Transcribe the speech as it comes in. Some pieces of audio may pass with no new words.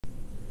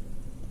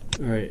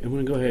Alright, I'm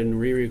going to go ahead and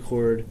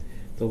re-record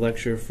the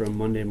lecture from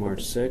Monday,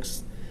 March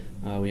 6th.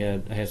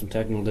 I had some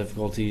technical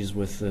difficulties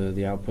with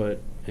the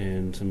output,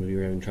 and some of you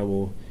were having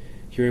trouble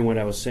hearing what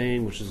I was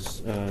saying, which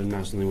is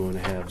not something we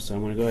want to have. So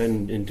I'm going to go ahead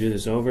and do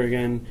this over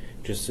again,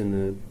 just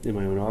in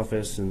my own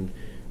office, and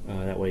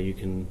that way you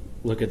can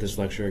look at this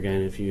lecture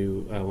again if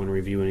you want to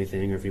review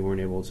anything, or if you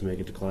weren't able to make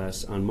it to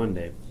class on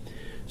Monday.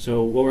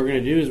 So what we're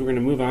going to do is we're going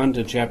to move on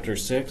to Chapter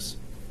 6,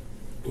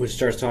 which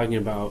starts talking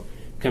about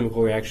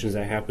chemical reactions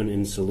that happen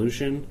in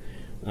solution.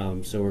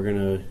 So we're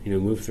going to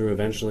move through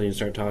eventually and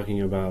start talking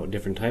about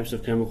different types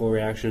of chemical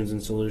reactions in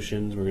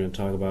solutions. We're going to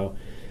talk about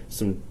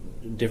some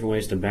different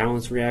ways to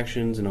balance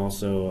reactions, and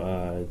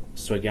also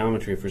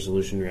stoichiometry for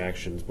solution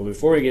reactions. But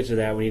before we get to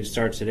that, we need to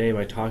start today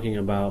by talking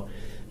about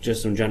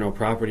just some general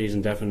properties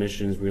and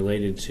definitions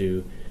related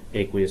to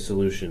aqueous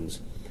solutions.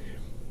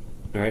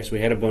 Alright, so we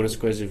had a bonus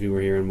quiz. If you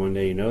were here on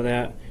Monday, you know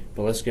that.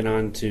 But let's get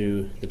on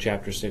to the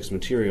Chapter 6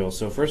 material.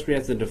 So first we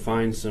have to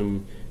define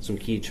some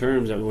key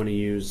terms that we want to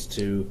use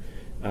to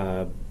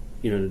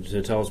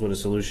to tell us what a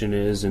solution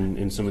is,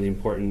 and some of the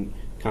important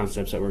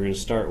concepts that we're going to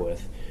start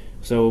with.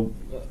 So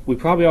we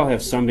probably all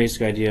have some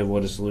basic idea of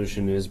what a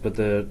solution is, but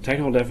the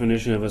technical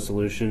definition of a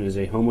solution is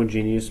a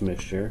homogeneous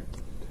mixture.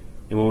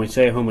 And when we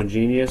say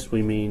homogeneous,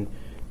 we mean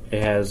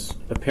it has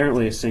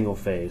apparently a single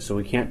phase. So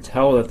we can't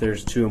tell that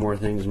there's two or more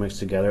things mixed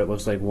together. It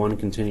looks like one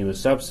continuous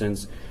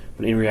substance,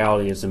 but in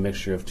reality it's a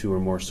mixture of two or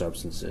more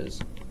substances.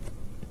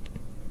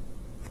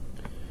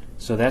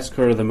 So that's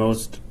kind of the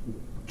most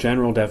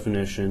general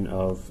definition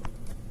of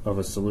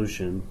a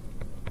solution.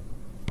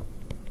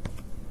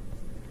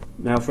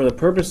 Now, for the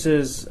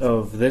purposes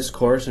of this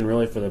course, and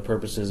really for the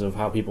purposes of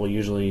how people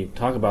usually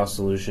talk about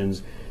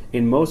solutions,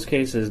 in most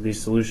cases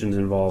these solutions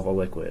involve a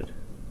liquid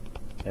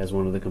as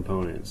one of the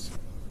components,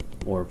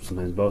 or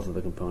sometimes both of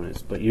the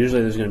components. But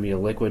usually there's going to be a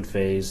liquid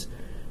phase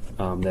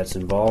that's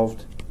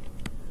involved.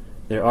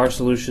 There are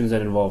solutions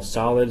that involve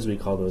solids. We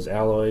call those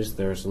alloys.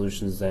 There are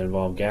solutions that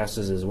involve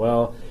gases as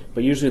well.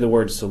 But usually the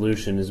word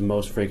solution is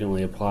most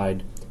frequently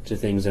applied to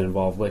things that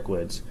involve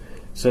liquids.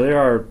 So there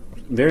are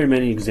very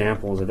many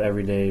examples of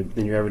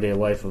in your everyday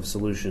life of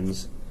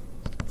solutions.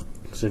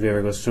 So if you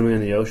ever go swimming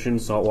in the ocean,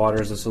 salt water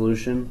is a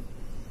solution,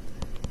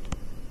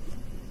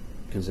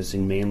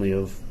 consisting mainly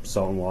of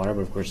salt and water,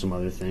 but of course some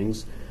other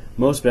things.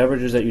 Most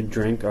beverages that you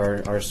drink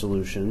are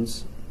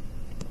solutions.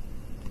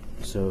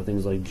 So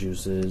things like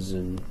juices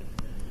and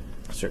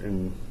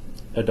certain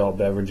adult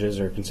beverages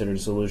are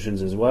considered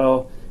solutions as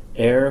well.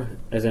 Air,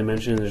 as I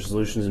mentioned, there's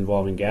solutions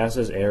involving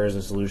gases. Air is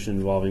a solution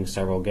involving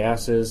several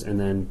gases. And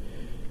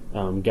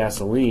then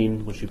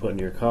gasoline, which you put in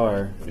your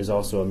car, is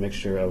also a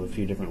mixture of a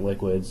few different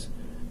liquids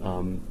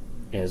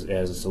as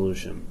a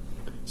solution.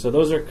 So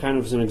those are kind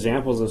of some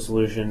examples of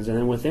solutions. And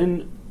then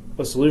within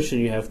a solution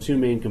you have two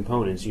main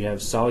components. You have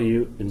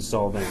solute and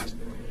solvent.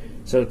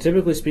 So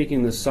typically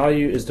speaking, the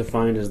solute is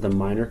defined as the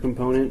minor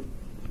component,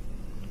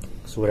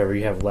 so whatever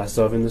you have less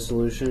of in the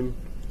solution.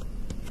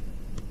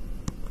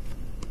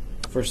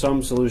 For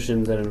some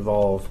solutions that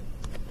involve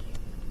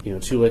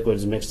two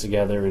liquids mixed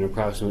together in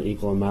approximately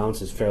equal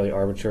amounts, it's fairly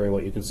arbitrary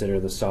what you consider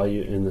the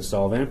solute and the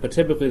solvent, but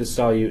typically the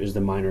solute is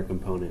the minor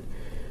component,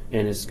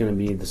 and it's going to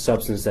be the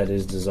substance that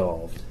is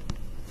dissolved.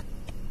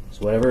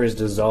 So whatever is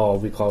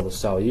dissolved we call the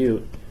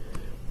solute.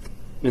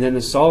 And then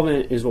the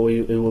solvent is what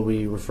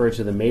we refer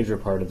to the major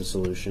part of the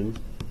solution,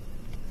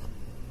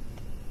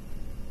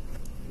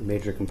 the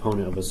major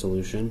component of a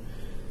solution.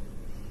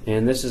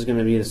 And this is going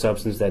to be the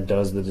substance that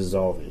does the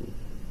dissolving.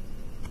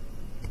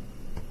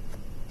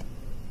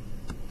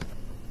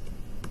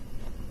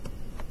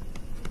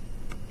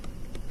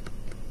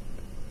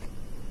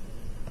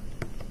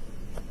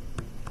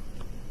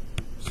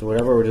 So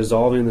whatever we're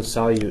dissolving the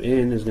solute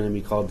in is going to be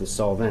called the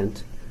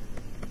solvent.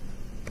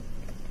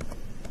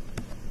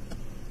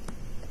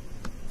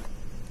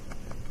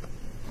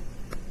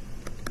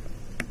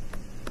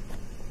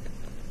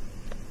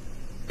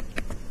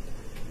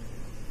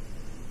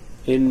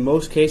 In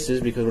most cases,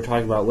 because we're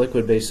talking about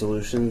liquid-based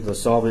solutions, the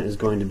solvent is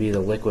going to be the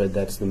liquid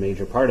that's the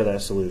major part of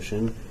that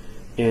solution.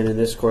 And in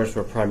this course,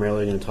 we're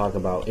primarily going to talk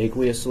about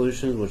aqueous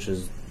solutions, which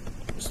is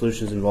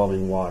solutions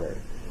involving water.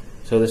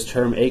 So this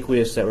term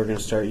aqueous that we're going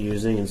to start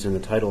using, and it's in the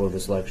title of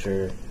this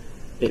lecture,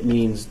 it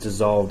means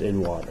dissolved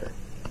in water.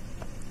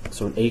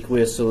 So an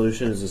aqueous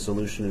solution is a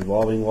solution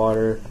involving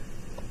water,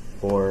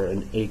 or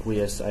an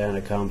aqueous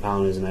ionic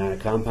compound is an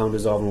ionic compound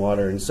dissolved in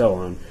water, and so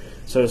on.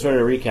 So to sort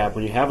of recap,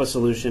 when you have a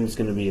solution, it's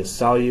going to be a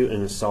solute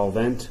and a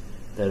solvent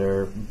that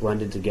are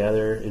blended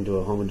together into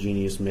a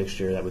homogeneous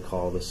mixture that we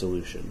call the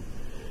solution.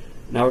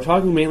 Now we're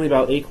talking mainly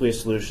about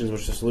aqueous solutions,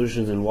 which are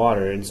solutions in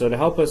water. And so to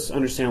help us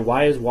understand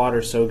why is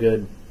water so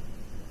good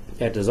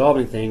at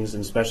dissolving things,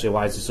 and especially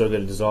why is it so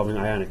good at dissolving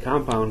ionic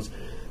compounds,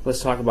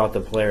 let's talk about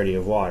the polarity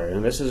of water.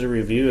 And this is a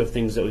review of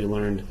things that we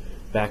learned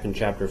back in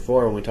Chapter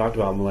 4 when we talked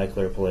about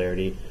molecular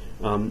polarity.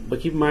 But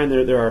keep in mind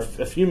there are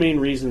a few main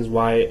reasons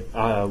why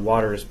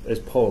water is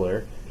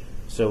polar.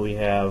 So we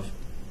have,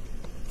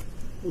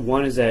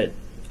 one is that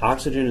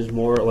oxygen is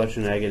more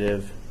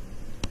electronegative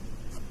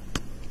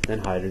than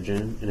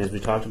hydrogen, and as we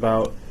talked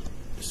about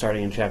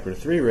starting in chapter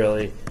 3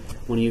 really,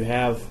 when you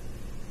have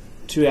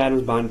two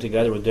atoms bonded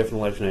together with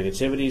different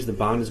electronegativities, the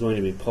bond is going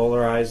to be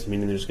polarized,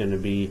 meaning there's going to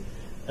be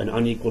an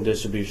unequal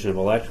distribution of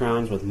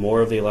electrons with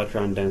more of the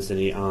electron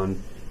density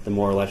on the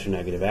more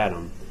electronegative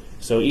atom.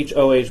 So each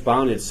OH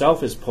bond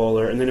itself is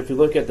polar, and then if you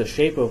look at the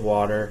shape of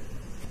water,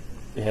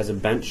 it has a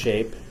bent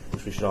shape,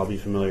 which we should all be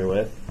familiar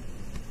with.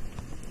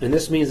 And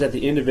this means that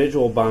the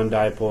individual bond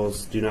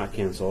dipoles do not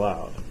cancel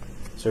out.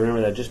 So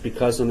remember that just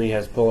because something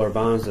has polar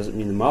bonds doesn't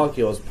mean the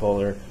molecule is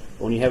polar.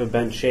 But when you have a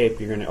bent shape,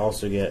 you're going to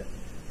also get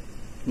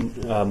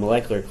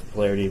molecular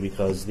polarity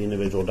because the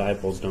individual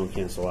dipoles don't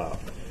cancel out.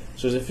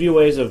 So there's a few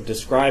ways of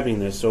describing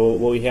this. So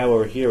what we have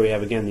over here, we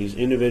have again these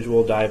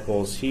individual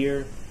dipoles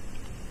here,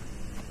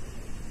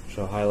 which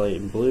I'll highlight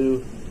in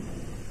blue,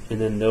 and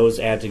then those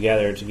add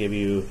together to give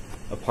you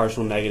a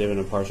partial negative and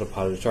a partial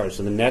positive charge.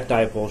 So the net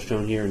dipole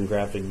shown here in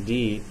graphic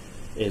D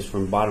is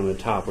from bottom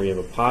to top, where you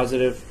have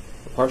a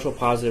partial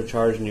positive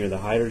charge near the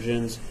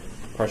hydrogens,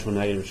 a partial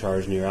negative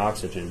charge near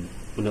oxygen.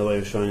 Another way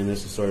of showing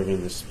this is sort of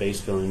in the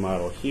space filling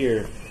model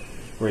here,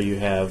 where you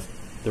have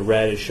the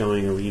red is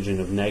showing a region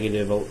of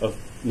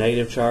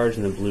negative charge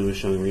and the blue is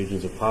showing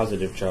regions of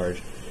positive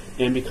charge.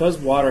 And because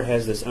water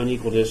has this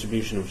unequal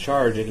distribution of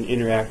charge, it can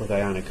interact with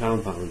ionic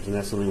compounds, and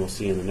that's something we'll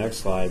see in the next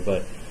slide.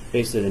 But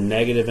basically the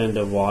negative end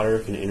of water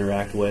can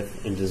interact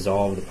with and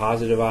dissolve the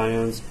positive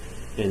ions,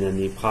 and then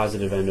the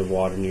positive end of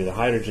water near the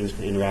hydrogens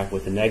can interact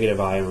with the negative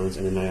ions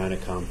in an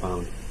ionic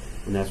compound,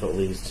 and that's what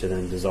leads to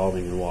them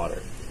dissolving in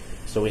water.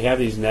 So we have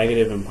these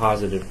negative and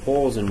positive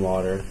poles in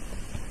water,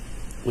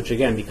 which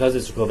again, because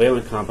it's a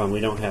covalent compound, we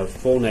don't have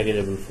full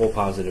negative and full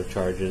positive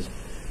charges,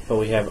 but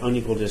we have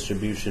unequal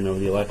distribution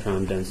of the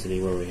electron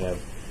density, where we have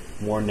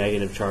more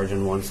negative charge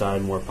on one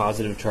side, more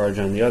positive charge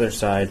on the other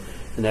side,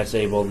 and that's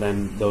able,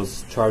 then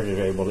those charges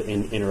are able to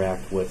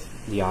interact with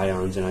the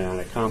ions in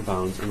ionic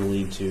compounds and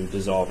lead to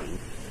dissolving.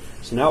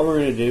 So now what we're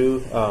going to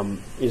do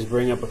is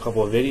bring up a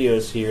couple of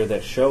videos here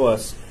that show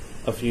us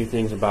a few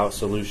things about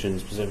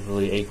solutions,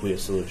 specifically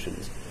aqueous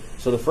solutions.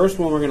 So the first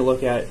one we're going to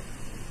look at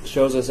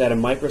shows us at a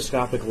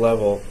microscopic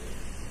level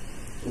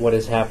what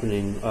is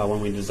happening when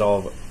we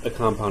dissolve a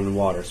compound in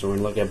water. So we're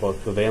going to look at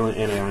both covalent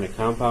and ionic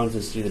compounds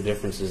and see the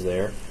differences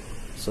there.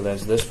 So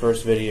that's this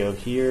first video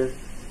here.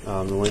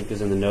 The link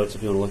is in the notes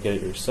if you want to look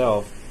at it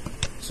yourself.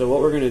 So what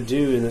we're going to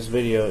do in this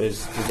video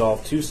is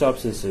dissolve two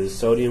substances,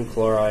 sodium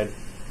chloride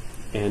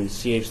and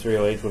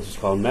CH3OH, which is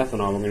called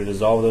methanol. We're going to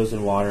dissolve those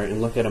in water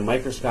and look at a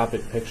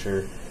microscopic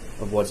picture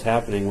of what's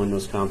happening when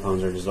those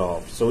compounds are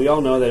dissolved. So we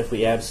all know that if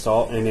we add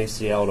salt,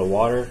 NaCl, to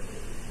water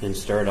and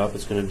stir it up,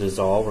 it's going to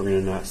dissolve. We're going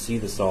to not see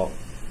the salt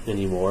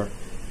anymore.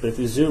 But if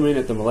we zoom in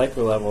at the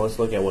molecular level, let's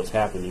look at what's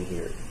happening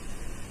here.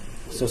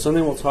 So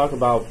something we'll talk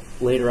about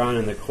later on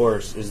in the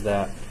course is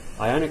that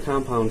ionic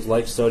compounds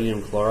like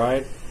sodium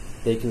chloride,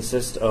 they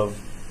consist of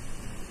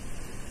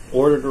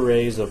ordered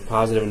arrays of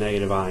positive and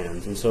negative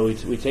ions. And so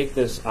we take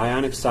this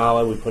ionic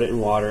solid, we put it in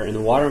water, and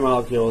the water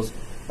molecules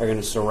are going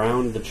to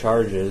surround the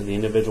charges, the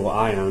individual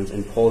ions,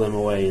 and pull them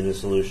away into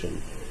solution.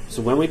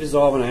 So when we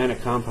dissolve an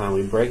ionic compound,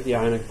 we break the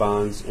ionic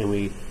bonds and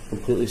we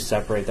completely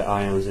separate the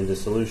ions into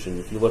solution.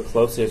 If you look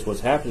closely at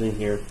what's happening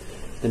here,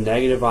 the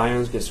negative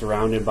ions get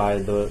surrounded by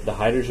the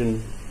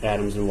hydrogen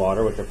atoms in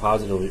water, which are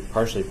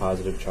partially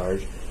positive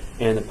charged,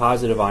 and the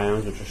positive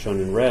ions, which are shown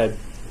in red,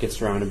 get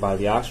surrounded by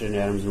the oxygen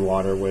atoms in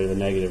water where the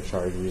negative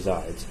charge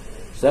resides.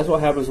 So that's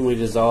what happens when we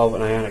dissolve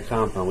an ionic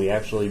compound. We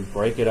actually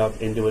break it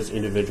up into its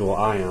individual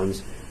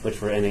ions, which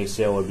for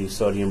NaCl would be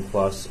sodium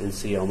plus and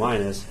Cl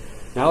minus.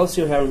 Now let's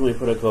see what happens when we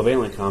put a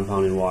covalent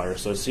compound in water.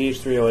 So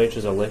CH3OH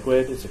is a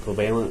liquid, it's a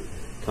covalent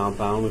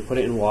compound. We put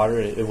it in water,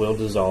 it will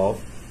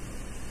dissolve.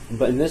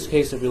 But in this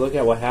case, if we look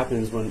at what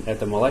happens when at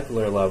the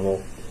molecular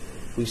level,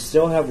 we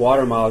still have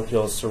water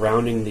molecules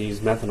surrounding these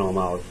methanol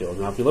molecules.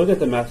 Now if you look at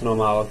the methanol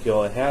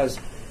molecule, it has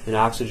an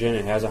oxygen,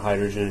 it has a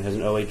hydrogen, it has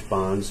an OH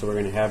bond, so we're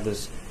going to have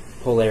this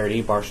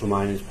polarity, partial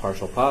minus,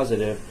 partial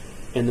positive,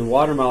 and the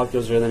water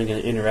molecules are then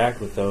going to interact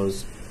with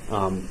those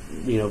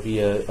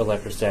via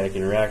electrostatic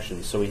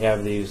interactions. So we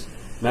have these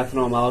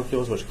methanol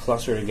molecules which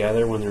cluster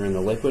together when they're in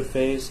the liquid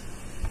phase,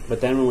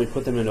 but then when we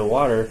put them into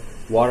water,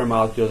 water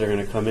molecules are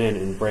going to come in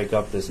and break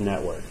up this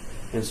network.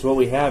 And so what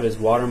we have is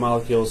water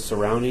molecules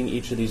surrounding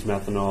each of these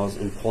methanols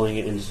and pulling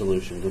it into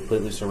solution,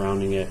 completely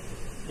surrounding it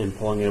and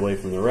pulling it away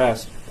from the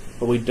rest.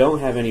 But we don't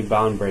have any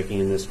bond breaking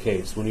in this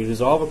case. When you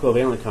dissolve a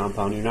covalent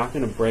compound, you're not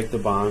going to break the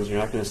bonds, you're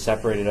not going to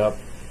separate it up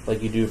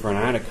like you do for an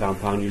ionic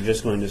compound. You're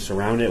just going to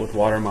surround it with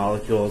water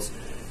molecules.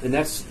 And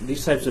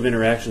these types of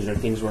interactions are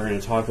things we're going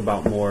to talk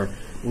about more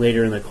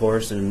later in the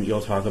course, and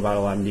you'll talk about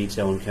a lot in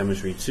detail in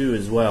chemistry too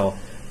as well.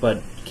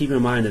 But keep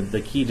in mind that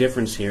the key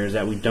difference here is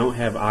that we don't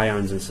have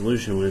ions in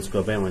solution when it's a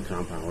covalent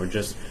compound. We're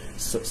just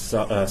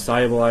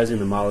solubilizing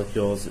the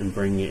molecules and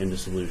bringing it into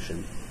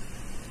solution.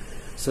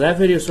 So that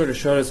video sort of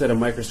showed us at a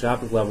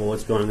microscopic level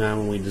what's going on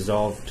when we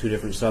dissolve two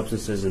different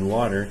substances in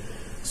water.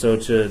 So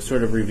to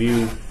sort of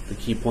review the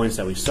key points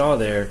that we saw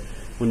there,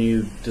 when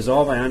you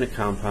dissolve ionic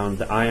compound,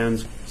 the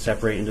ions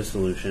separate into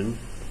solution.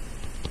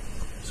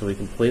 So we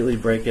completely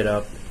break it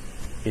up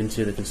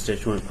into the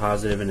constituent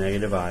positive and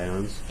negative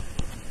ions.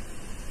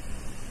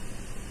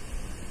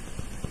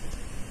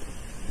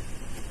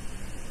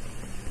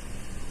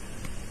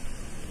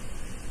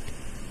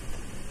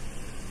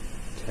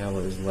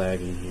 Tablet is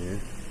lagging here.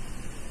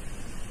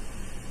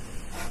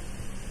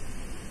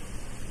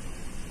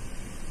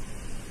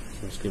 So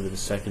let's give it a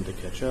second to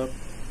catch up.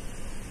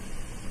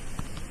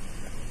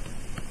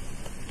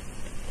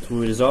 So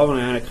when we dissolve an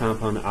ionic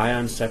compound, the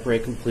ions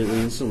separate completely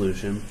in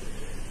solution.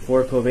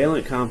 For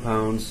covalent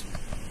compounds,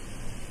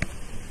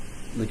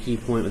 the key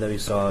point that we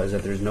saw is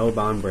that there's no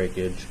bond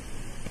breakage.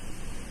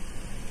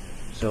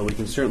 So we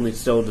can certainly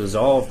still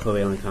dissolve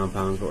covalent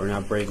compounds, but we're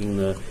not breaking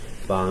the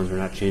bonds, we're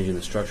not changing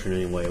the structure in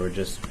any way, we're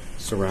just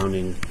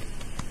surrounding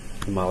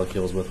the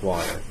molecules with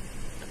water.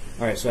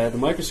 Alright, so at the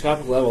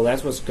microscopic level,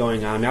 that's what's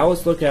going on. Now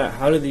let's look at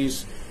how do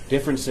these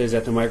differences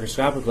at the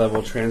microscopic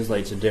level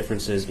translate to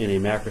differences in a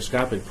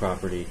macroscopic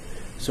property.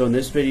 So in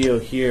this video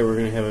here, we're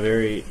going to have a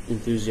very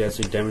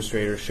enthusiastic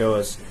demonstrator show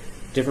us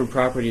different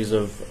properties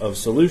of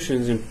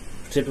solutions, and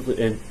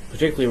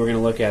particularly we're going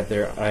to look at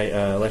their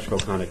electrical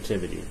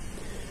conductivity.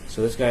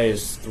 So this guy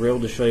is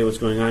thrilled to show you what's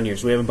going on here.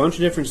 So we have a bunch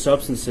of different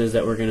substances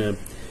that we're going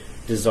to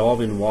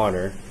dissolve in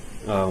water,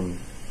 and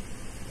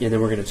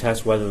then we're going to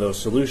test whether those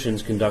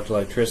solutions conduct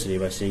electricity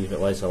by seeing if it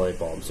lights a light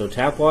bulb. So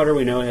tap water,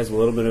 we know it has a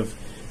little bit of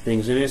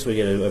things in it, so we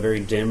get a very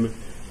dim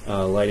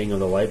lighting of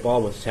the light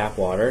bulb with tap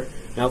water.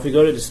 Now if we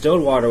go to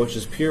distilled water, which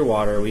is pure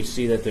water, we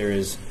see that there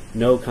is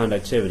no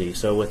conductivity.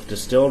 So with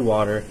distilled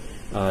water,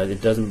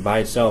 it doesn't by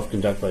itself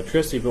conduct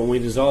electricity, but when we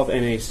dissolve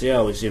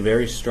NaCl, we see a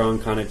very strong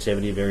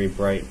conductivity, very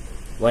bright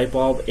light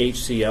bulb.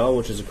 HCl,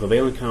 which is a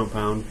covalent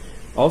compound,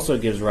 also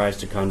gives rise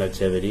to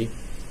conductivity.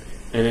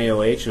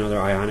 NaOH,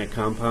 another ionic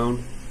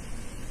compound,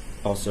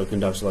 also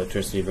conducts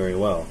electricity very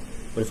well.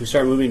 But if we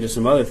start moving to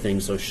some other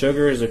things, so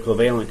sugar is a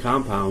covalent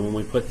compound. When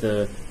we put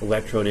the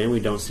electrode in, we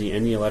don't see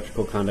any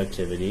electrical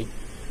conductivity.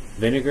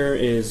 Vinegar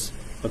is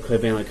a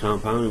covalent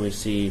compound, and we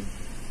see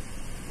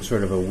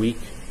sort of a weak,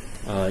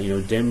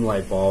 dim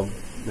light bulb,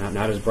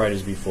 not as bright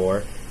as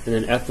before. And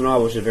then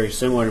ethanol, which is very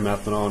similar to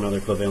methanol, another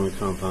covalent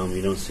compound,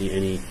 we don't see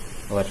any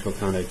electrical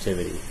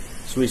conductivity.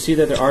 So we see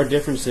that there are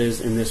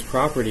differences in this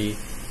property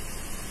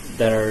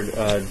that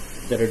are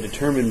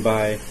determined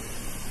by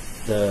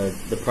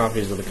the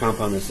properties of the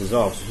compound that's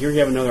dissolved. So here we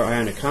have another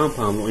ionic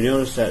compound, but we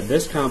notice that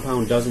this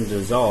compound doesn't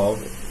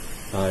dissolve,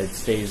 it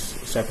stays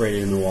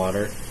separated in the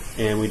water,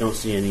 and we don't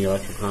see any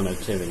electrical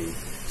conductivity.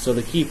 So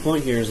the key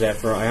point here is that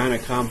for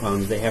ionic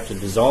compounds, they have to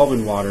dissolve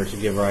in water to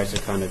give rise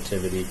to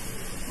conductivity,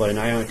 but an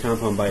ionic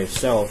compound by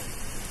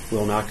itself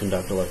will not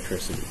conduct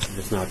electricity if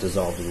it's not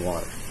dissolved in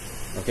water.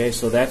 Okay,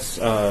 so that's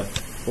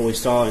what we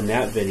saw in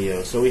that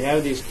video. So we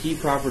have these key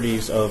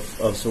properties of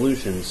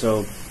solutions.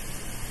 So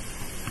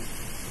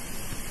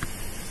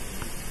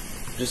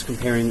just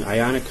comparing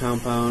ionic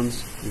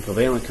compounds and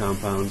covalent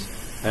compounds.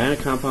 Ionic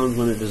compounds,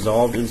 when they're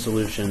dissolved in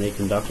solution, they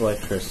conduct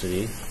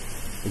electricity.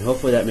 And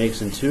hopefully that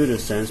makes intuitive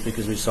sense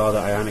because we saw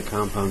that ionic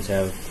compounds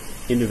have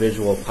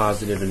individual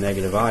positive and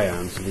negative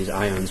ions. So these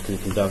ions can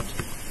conduct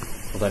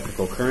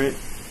electrical current.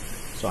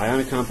 So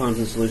ionic compounds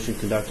in solution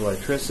conduct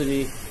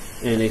electricity.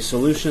 And a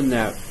solution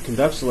that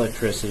conducts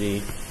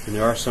electricity, and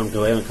there are some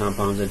covalent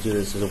compounds that do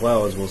this as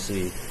well, as we'll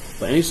see,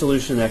 but any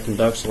solution that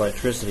conducts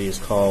electricity is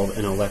called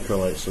an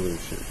electrolyte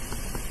solution.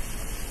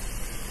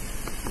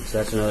 So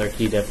that's another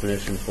key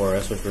definition for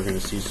us, which we're going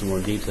to see some more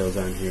details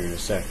on here in a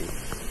second.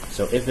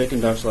 So if it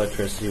conducts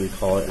electricity, we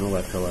call it an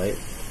electrolyte.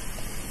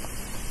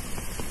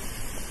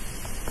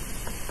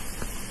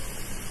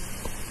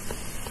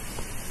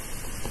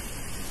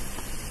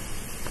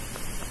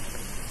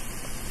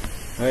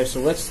 Alright,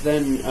 so let's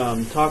then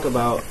talk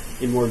about,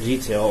 in more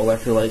detail,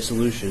 electrolyte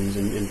solutions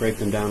and break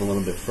them down a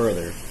little bit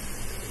further.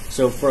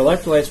 So for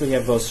electrolytes, we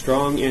have both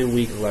strong and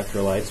weak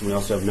electrolytes, and we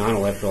also have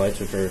non-electrolytes,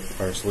 which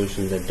are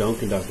solutions that don't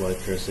conduct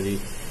electricity.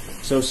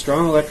 So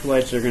strong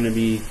electrolytes are going to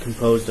be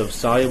composed of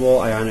soluble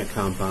ionic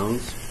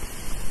compounds.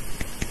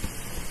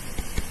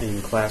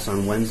 In class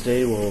on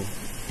Wednesday, we'll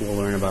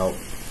learn about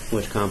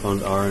which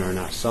compounds are and are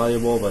not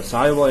soluble, but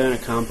soluble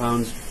ionic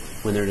compounds,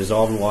 when they're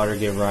dissolved in water,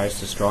 give rise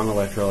to strong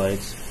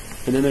electrolytes.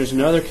 And then there's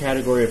another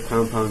category of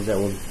compounds that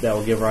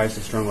will give rise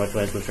to strong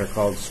electrolytes, which are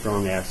called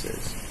strong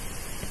acids.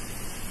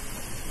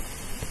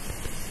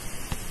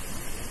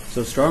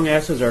 So strong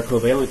acids are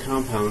covalent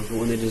compounds, but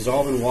when they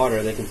dissolve in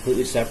water, they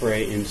completely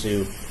separate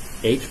into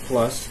H+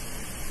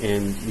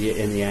 and the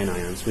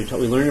anions.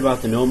 We learned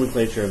about the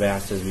nomenclature of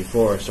acids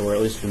before, so we're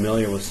at least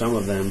familiar with some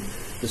of them.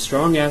 The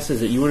strong acids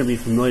that you want to be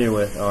familiar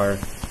with are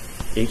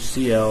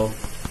HCl,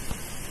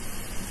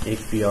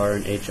 HBr,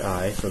 and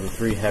HI, so the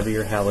three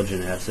heavier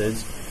halogen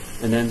acids.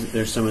 And then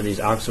there's some of these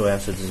oxo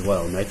acids as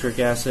well: nitric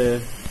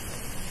acid,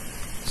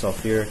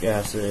 sulfuric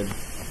acid,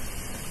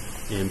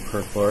 and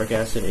perchloric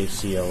acid,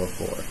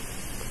 HClO4.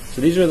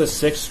 So these are the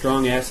 6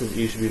 strong acids that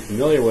you should be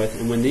familiar with,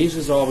 and when these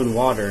dissolve in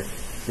water,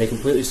 they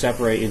completely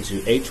separate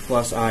into H+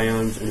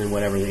 ions and then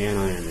whatever the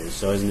anion is.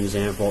 So as an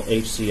example,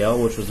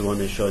 HCl, which was the one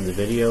they showed in the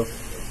video,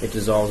 it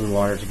dissolves in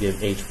water to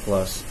give H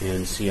plus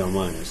and Cl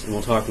minus. And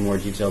we'll talk in more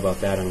detail about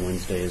that on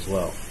Wednesday as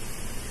well.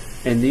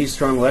 And these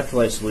strong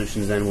electrolyte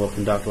solutions then will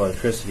conduct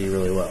electricity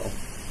really well.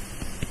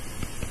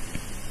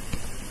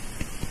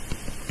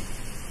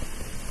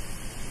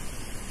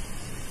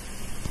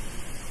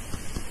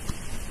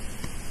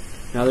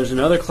 Now there's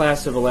another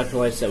class of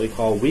electrolytes that we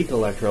call weak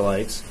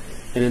electrolytes,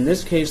 and in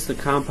this case the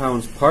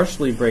compounds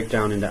partially break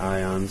down into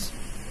ions,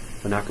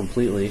 but not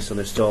completely, so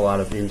there's still a lot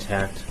of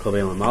intact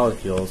covalent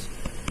molecules.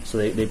 So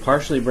they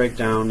partially break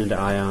down into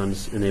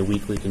ions and they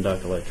weakly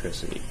conduct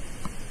electricity.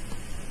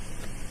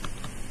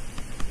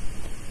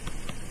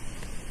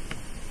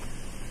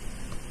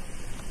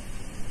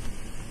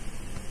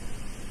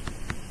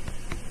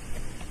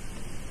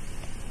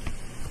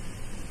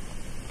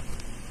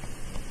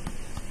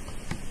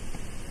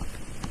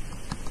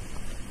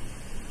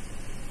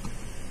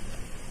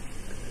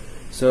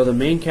 So the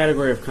main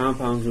category of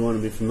compounds we want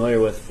to be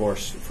familiar with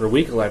for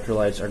weak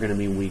electrolytes are going to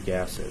be weak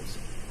acids.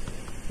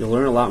 You'll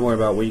learn a lot more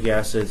about weak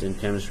acids in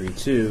chemistry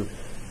too,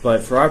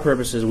 but for our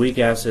purposes, weak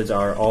acids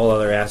are all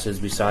other acids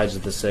besides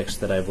the 6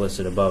 that I've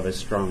listed above as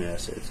strong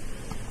acids.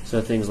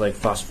 So things like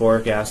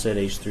phosphoric acid,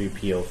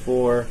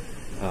 H3PO4,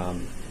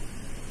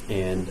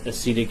 and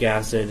acetic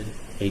acid,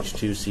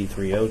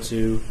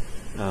 H2C3O2.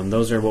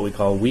 Those are what we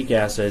call weak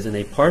acids, and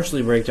they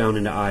partially break down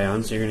into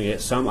ions. So you're going to get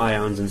some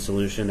ions in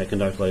solution that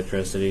conduct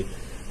electricity,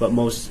 but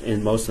most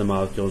of the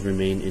molecules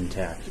remain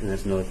intact, and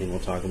that's another thing we'll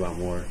talk about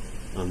more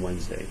on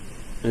Wednesday.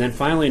 And then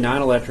finally,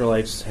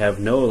 non-electrolytes have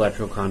no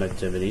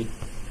electroconductivity,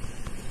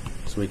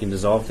 so we can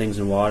dissolve things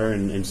in water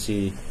and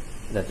see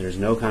that there's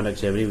no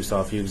conductivity. We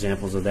saw a few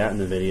examples of that in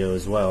the video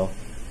as well.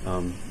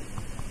 And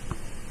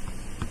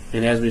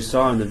as we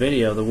saw in the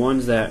video, the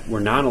ones that were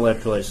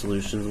non-electrolyte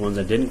solutions, the ones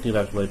that didn't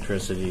conduct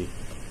electricity,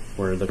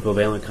 were the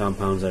covalent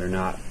compounds that are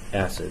not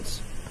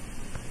acids.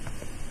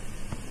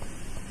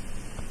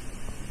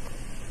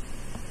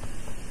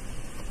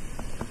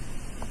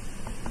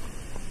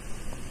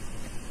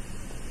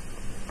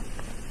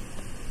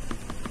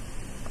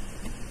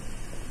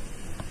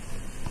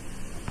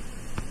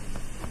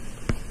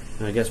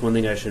 And I guess one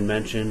thing I should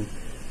mention,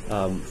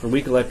 for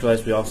weak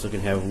electrolytes we also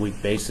can have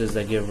weak bases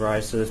that give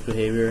rise to this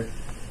behavior.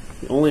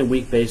 The only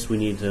weak base we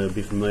need to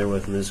be familiar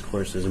with in this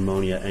course is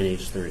ammonia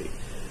NH3.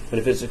 But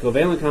if it's a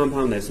covalent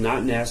compound that's not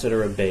an acid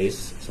or a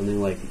base,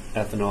 something like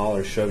ethanol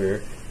or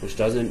sugar, which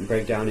doesn't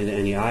break down into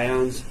any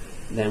ions,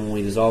 then when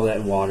we dissolve that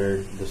in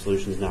water, the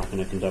solution is not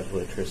going to conduct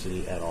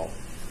electricity at all.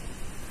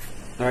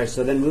 Alright,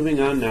 so then moving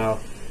on now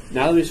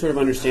that we sort of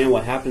understand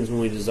what happens when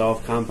we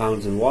dissolve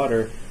compounds in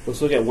water,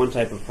 let's look at one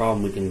type of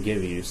problem we can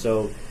give you.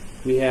 So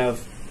we have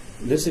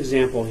this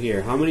example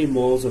here. How many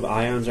moles of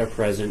ions are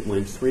present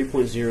when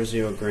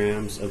 3.00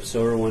 grams of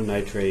silver 1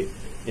 nitrate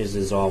is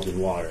dissolved in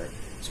water?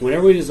 So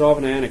whenever we dissolve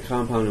an ionic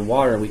compound in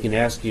water, we can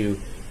ask you,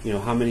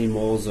 how many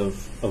moles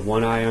of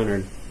one ion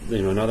or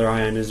another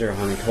ion is there, or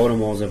how many total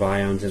moles of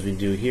ions as we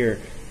do here.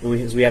 And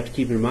we have to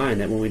keep in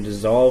mind that when we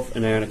dissolve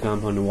an ionic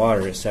compound in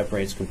water, it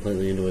separates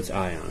completely into its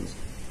ions.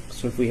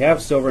 So if we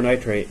have silver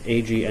nitrate,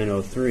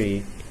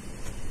 AgNO3,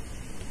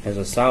 as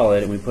a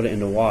solid and we put it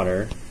into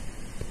water,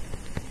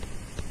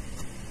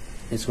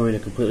 it's going to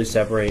completely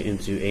separate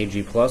into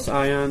Ag plus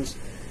ions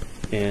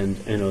and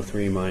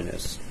NO3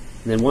 minus.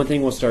 And then one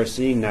thing we'll start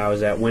seeing now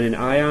is that when an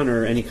ion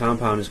or any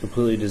compound is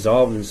completely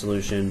dissolved in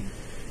solution,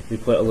 we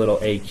put a little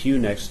AQ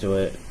next to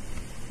it,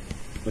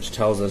 which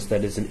tells us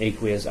that it's an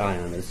aqueous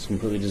ion, it's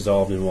completely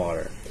dissolved in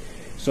water.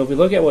 So if we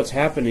look at what's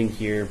happening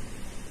here,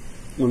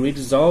 when we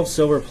dissolve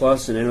silver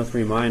plus and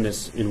NO3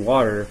 minus in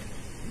water,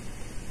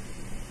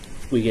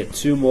 we get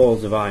 2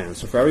 moles of ions.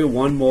 So for every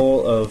 1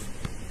 mole of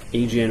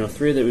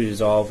AgNO3 that we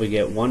dissolve, we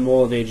get 1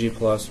 mole of Ag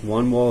plus,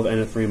 1 mole of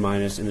NO3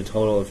 minus, and a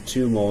total of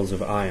 2 moles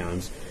of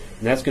ions.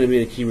 And that's going to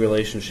be the key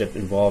relationship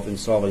involved in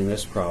solving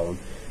this problem.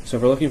 So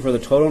if we're looking for the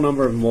total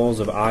number of moles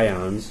of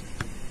ions,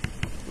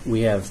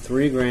 we have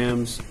 3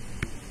 grams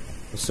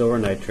of silver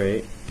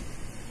nitrate.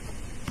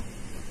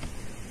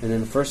 And then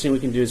the first thing we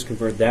can do is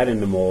convert that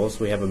into moles.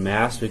 We have a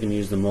mass. We can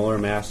use the molar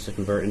mass to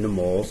convert into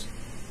moles.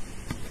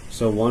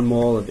 So 1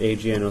 mole of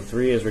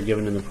AgNO3, as we're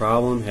given in the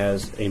problem,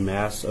 has a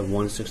mass of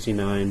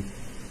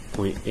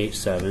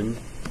 169.87.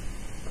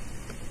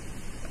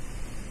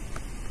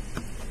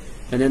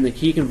 And then the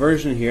key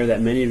conversion here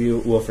that many of you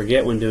will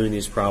forget when doing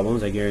these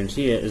problems, I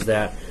guarantee it, is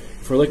that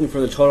if we're looking for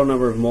the total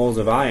number of moles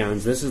of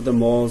ions, this is the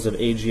moles of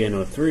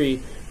AgNO3.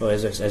 Well,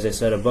 as I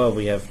said above,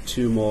 we have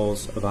 2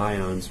 moles of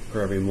ions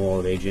per every mole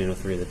of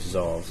AgNO3 that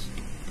dissolves.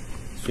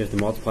 So you have to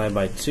multiply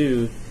by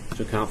 2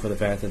 to account for the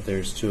fact that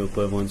there's 2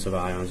 equivalents of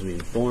ions being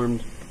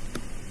formed.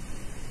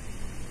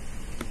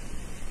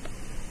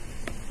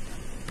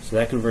 So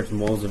that converts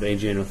moles of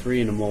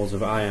AgNO3 into moles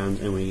of ions,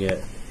 and we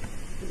get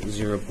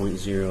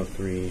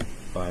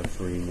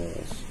 0.0353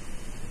 moles.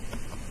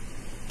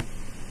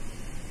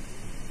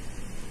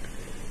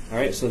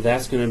 Alright, so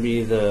that's going to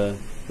be the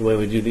way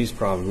we do these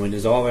problems. When we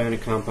dissolve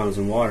ionic compounds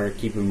in water,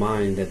 keep in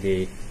mind that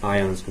the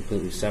ions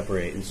completely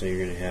separate, and so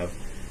you're going to have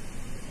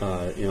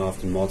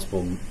often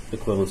multiple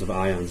equivalents of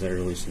ions that are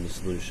released in the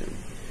solution.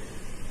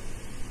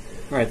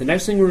 Alright, the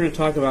next thing we're going to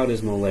talk about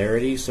is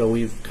molarity. So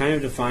we've kind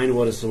of defined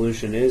what a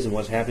solution is and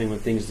what's happening when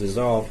things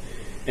dissolve.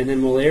 And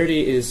then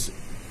molarity is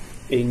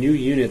a new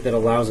unit that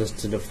allows us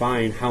to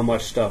define how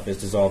much stuff is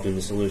dissolved in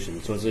the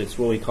solution. So it's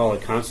what we call a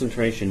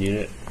concentration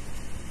unit.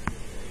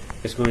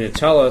 It's going to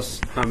tell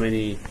us how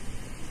many,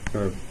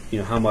 or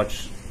how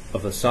much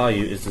of the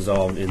solute is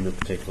dissolved in the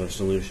particular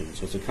solution.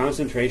 So it's a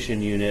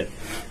concentration unit,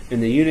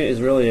 and the unit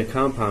is really a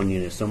compound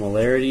unit. So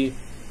molarity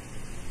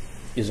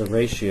is a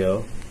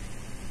ratio,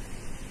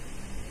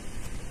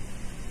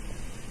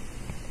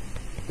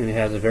 and it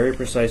has a very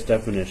precise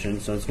definition.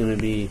 So it's going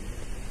to be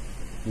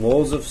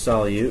moles of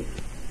solute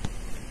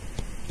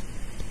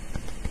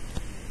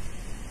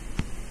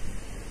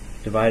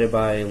divided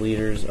by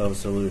liters of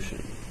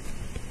solution.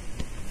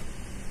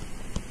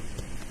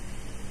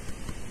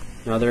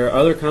 Now there are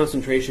other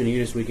concentration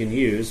units we can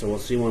use, so we'll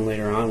see one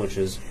later on, which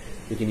is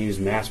we can use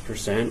mass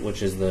percent,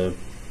 which is the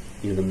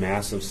the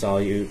mass of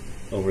solute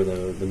over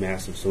the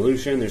mass of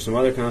solution. There's some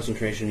other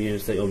concentration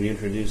units that you'll be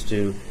introduced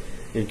to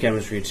in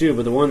chemistry too,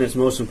 but the one that's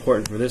most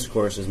important for this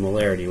course is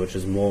molarity, which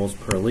is moles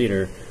per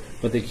liter.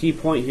 But the key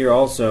point here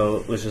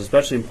also, which is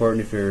especially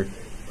important if you're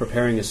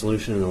preparing a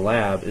solution in the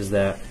lab, is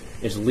that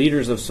it's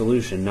liters of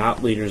solution,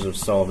 not liters of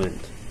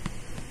solvent.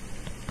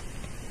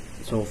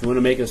 So if we want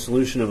to make a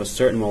solution of a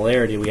certain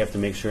molarity, we have to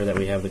make sure that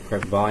we have the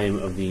correct volume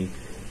of the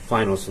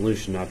final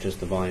solution, not just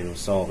the volume of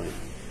solvent.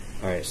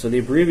 Alright, so the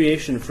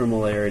abbreviation for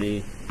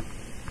molarity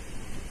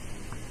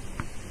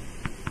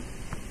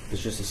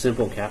is just a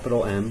simple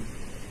capital M.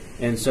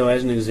 And so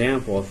as an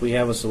example, if we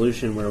have a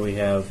solution where we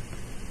have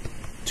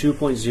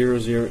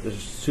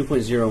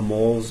 2.0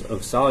 moles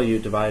of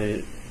solute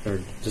divided or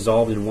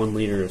dissolved in 1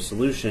 liter of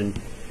solution,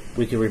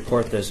 we can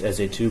report this as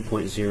a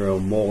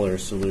 2.0 molar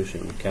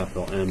solution, with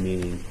capital M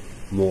meaning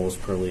moles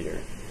per liter.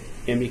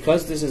 And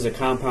because this is a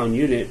compound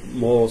unit,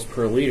 moles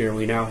per liter,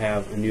 we now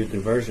have a new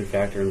conversion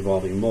factor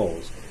involving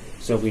moles.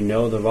 So if we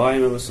know the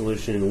volume of a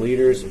solution in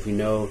liters, if we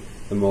know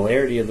the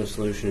molarity of the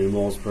solution in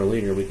moles per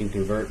liter, we can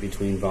convert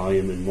between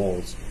volume and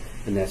moles.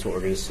 And that's what we're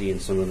going to see in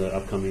some of the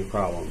upcoming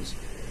problems.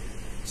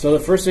 So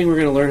the first thing we're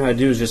going to learn how to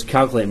do is just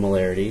calculate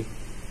molarity.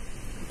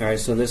 Alright,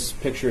 so this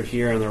picture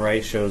here on the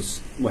right shows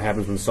what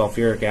happens when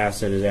sulfuric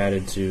acid is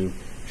added to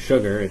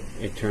sugar.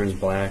 It turns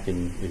black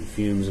and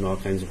fumes and all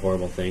kinds of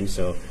horrible things.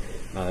 So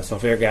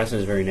sulfuric acid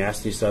is a very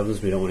nasty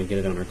substance. We don't want to get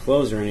it on our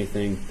clothes or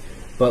anything.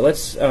 But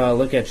let's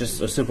look at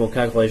just a simple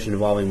calculation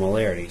involving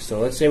molarity.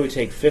 So let's say we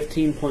take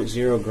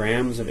 15.0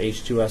 grams of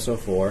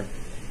H2SO4,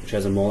 which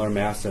has a molar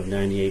mass of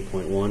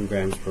 98.1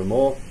 grams per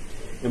mole,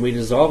 and we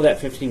dissolve that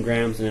 15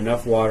 grams in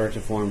enough water to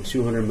form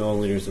 200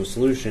 milliliters of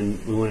solution.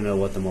 We want to know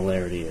what the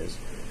molarity is.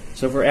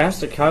 So if we're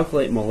asked to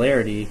calculate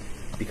molarity,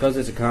 because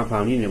it's a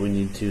compound unit, we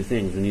need two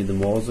things. We need the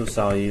moles of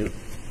solute,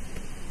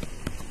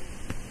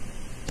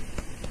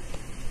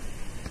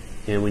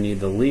 and we need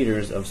the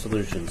liters of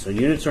solution. So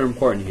units are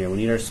important here. We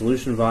need our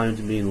solution volume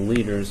to be in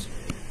liters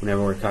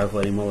whenever we're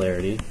calculating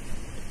molarity.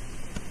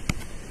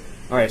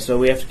 Alright, so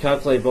we have to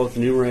calculate both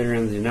the numerator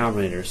and the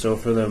denominator. So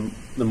for the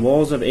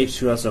moles of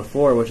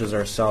H2SO4, which is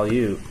our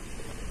solute,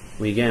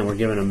 we're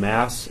given a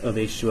mass of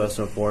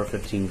H2SO4,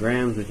 15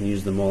 grams. We can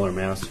use the molar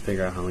mass to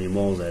figure out how many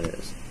moles that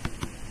is.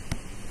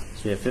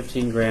 So we have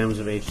 15 grams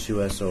of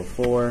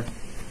H2SO4,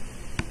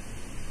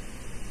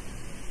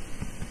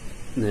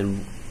 and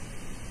then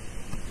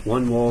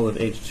 1 mole of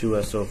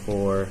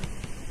H2SO4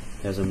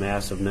 has a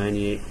mass of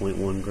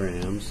 98.1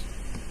 grams.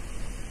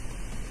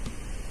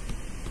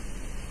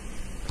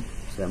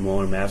 So that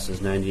molar mass is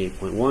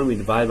 98.1. We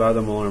divide by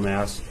the molar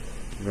mass,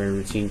 a very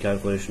routine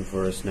calculation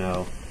for us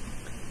now,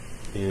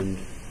 and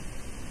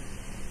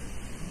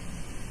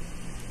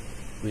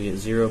we get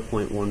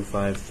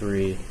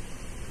 0.153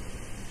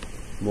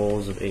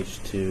 moles of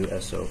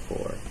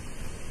H2SO4.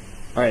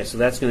 Alright, so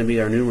that's going to be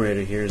our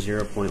numerator here,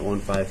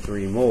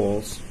 0.153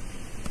 moles.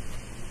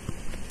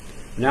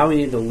 Now we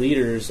need the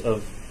liters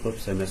of,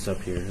 whoops, I messed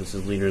up here. This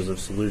is liters of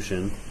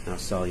solution, not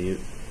solute.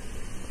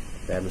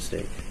 Bad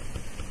mistake.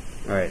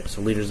 Alright,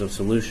 so liters of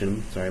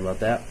solution, sorry about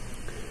that.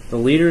 The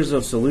liters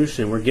of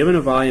solution, we're given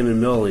a volume in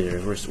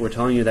milliliters. We're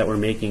telling you that we're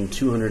making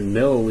 200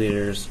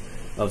 milliliters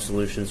of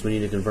solution, so we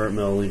need to convert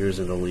milliliters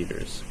into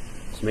liters.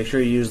 So make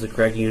sure you use the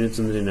correct units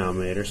in the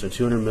denominator, so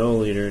 200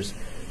 milliliters.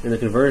 And the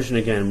conversion,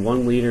 again,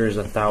 1 liter is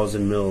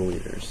 1,000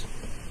 milliliters.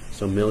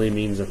 So milli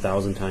means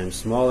 1,000 times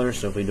smaller,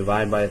 so if we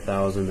divide by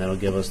 1,000, that'll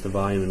give us the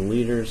volume in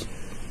liters,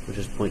 which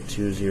is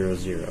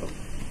 0.200.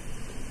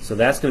 So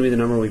that's going to be the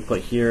number we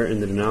put here in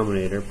the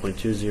denominator,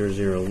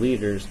 0.200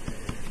 liters,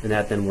 and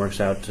that then works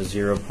out to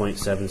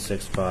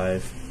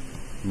 0.765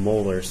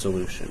 molar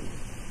solution.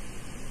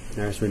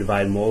 Alright, so we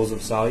divide moles of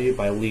solute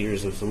by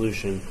liters of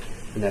solution,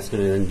 and that's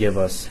going to then give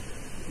us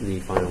the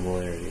final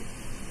molarity.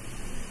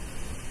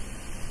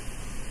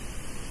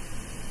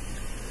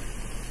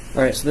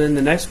 Alright, so then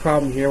the next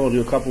problem here, we'll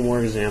do a couple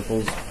more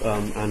examples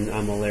on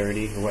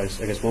molarity, or I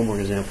guess one more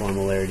example on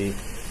molarity,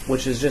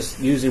 which is just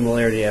using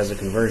molarity as a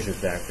conversion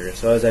factor.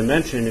 So as I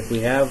mentioned, if we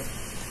have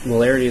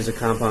molarity as a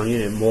compound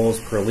unit, moles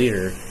per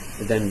liter,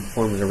 it then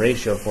forms a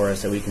ratio for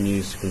us that we can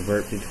use to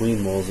convert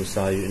between moles of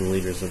solute and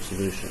liters of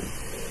solution.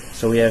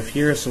 So we have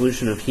here a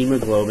solution of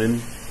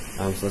hemoglobin.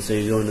 So let's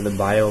say you go into the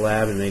bio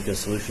lab and make a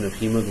solution of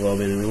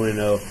hemoglobin, and we want to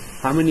know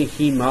how many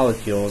heme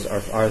molecules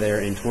are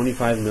there in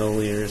 25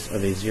 milliliters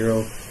of a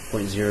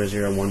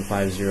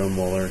 0.00150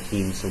 molar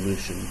heme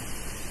solution.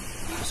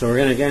 So we're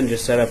going to again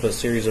just set up a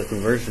series of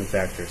conversion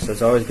factors. So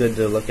it's always good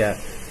to look at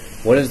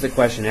what is the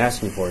question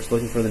asking for. It's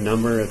looking for the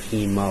number of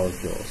heme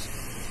molecules.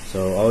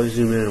 So always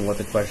zoom in on what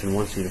the question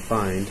wants you to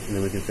find, and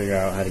then we can figure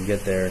out how to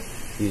get there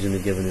using the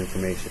given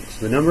information.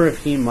 So the number of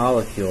heme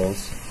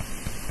molecules,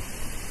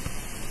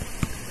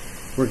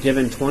 we're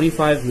given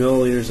 25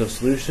 milliliters of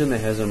solution that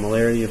has a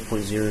molarity of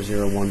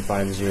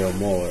 0.00150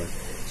 molar.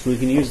 So we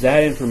can use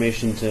that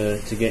information to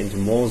get into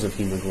moles of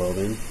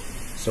hemoglobin.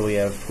 So we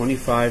have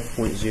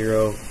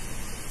 25.0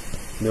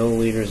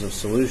 milliliters of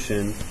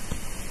solution.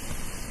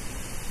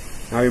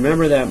 Now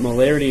remember that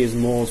molarity is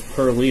moles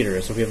per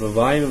liter. So if we have a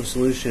volume of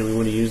solution and we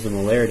want to use the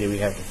molarity, we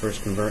have to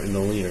first convert into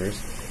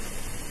liters.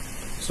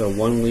 So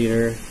 1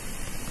 liter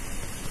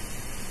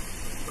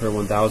per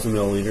 1,000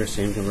 milliliters,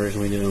 same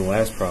conversion we did in the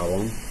last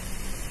problem.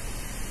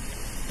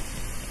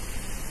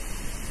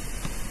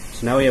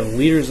 So now we have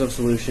liters of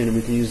solution, and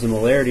we can use the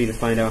molarity to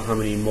find out how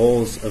many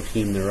moles of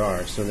heme there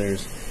are. So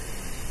there's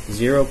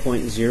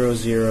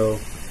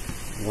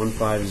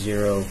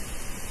 0.00150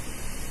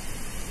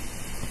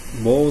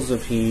 moles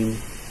of heme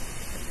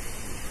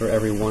for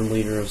every 1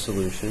 liter of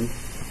solution.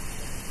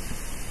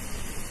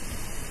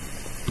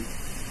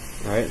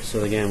 Alright,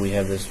 so again we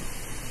have this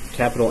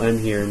capital M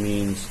here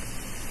means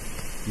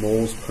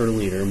moles per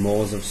liter,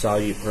 moles of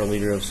solute per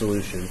liter of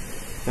solution.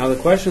 Now the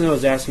question though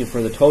is asking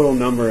for the total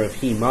number of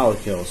heme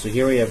molecules. So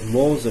here we have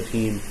moles of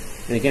heme,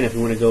 and again if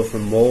we want to go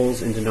from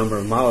moles into number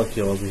of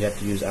molecules, we have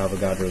to use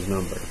Avogadro's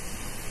number.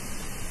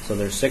 So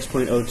there's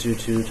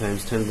 6.022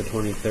 times 10 to the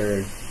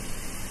 23rd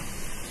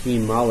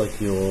heme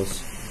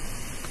molecules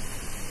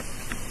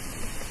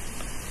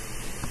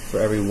for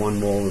every 1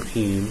 mole of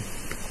heme.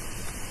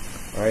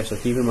 Alright, so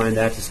keep in mind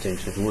that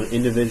distinction. If you want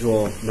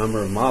individual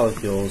number of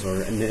molecules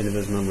or an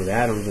individual number of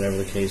atoms, whatever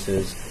the case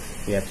is,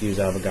 we have to use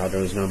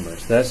Avogadro's number.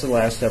 So that's the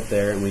last step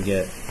there, and we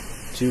get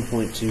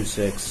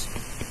 2.26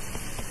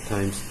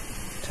 times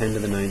 10 to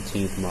the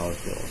 19th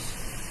molecules.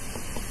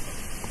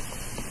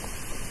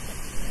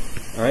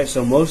 Alright,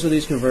 so most of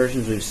these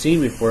conversions we've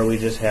seen before. We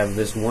just have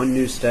this one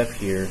new step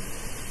here,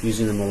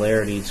 using the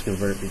molarity to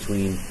convert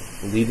between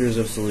liters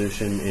of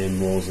solution and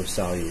moles of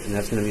solute. And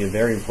that's going to be a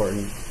very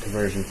important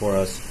conversion for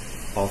us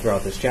all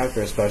throughout this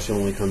chapter, especially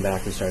when we come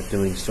back and start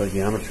doing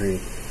stoichiometry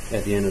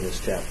at the end of this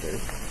chapter.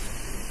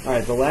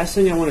 Alright, the last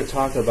thing I want to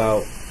talk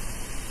about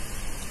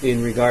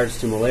in regards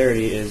to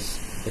molarity is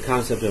the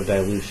concept of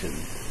dilution.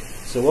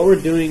 So what we're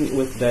doing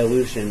with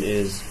dilution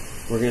is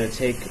we're going to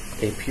take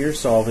a pure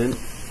solvent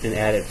and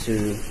add it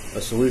to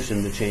a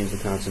solution to change the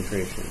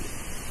concentration.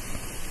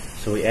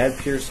 So we add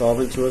pure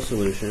solvent to a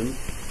solution,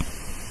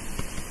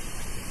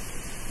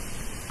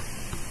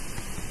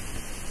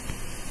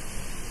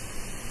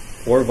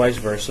 or vice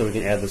versa, we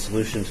can add the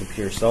solution to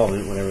pure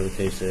solvent, whatever the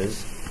case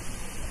is.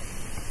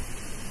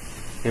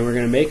 And we're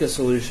going to make a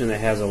solution that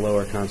has a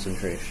lower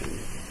concentration.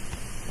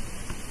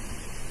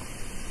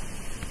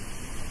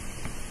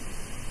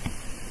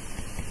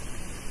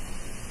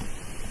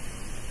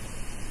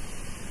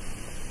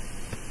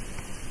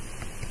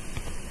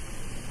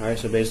 Alright,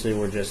 so basically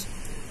we're just,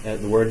 the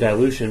word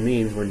dilution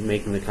means we're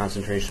making the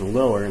concentration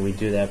lower, and we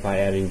do that by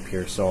adding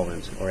pure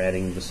solvent, or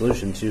adding the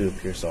solution to a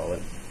pure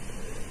solvent.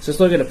 So let's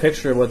look at a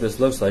picture of what this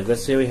looks like.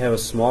 Let's say we have a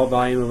small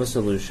volume of a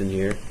solution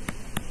here,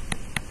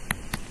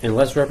 and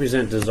let's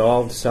represent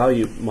dissolved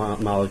solute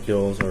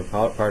molecules or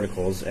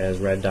particles as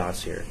red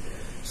dots here.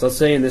 So let's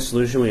say in this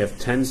solution we have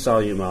 10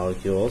 solute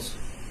molecules,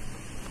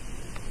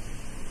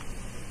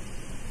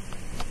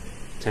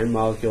 10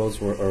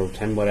 molecules or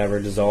 10 whatever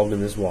dissolved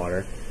in this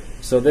water.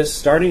 So this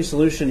starting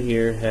solution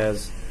here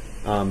has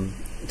 10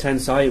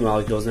 solute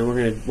molecules, and what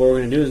we're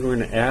going to do is we're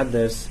going to add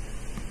this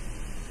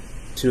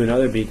to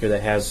another beaker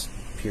that has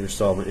pure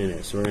solvent in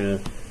it. So we're going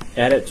to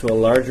add it to a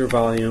larger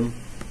volume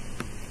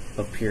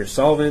of pure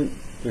solvent.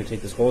 We're going to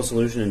take this whole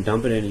solution and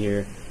dump it in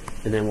here,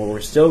 and then what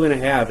we're still going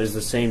to have is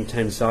the same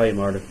 10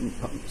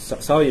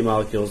 solute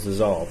molecules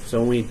dissolved. So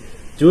when we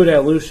do a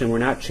dilution, we're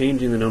not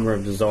changing the number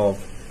of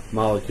dissolved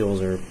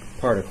molecules or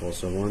particles.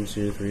 So 1,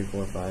 2, 3,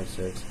 4, 5,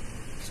 6,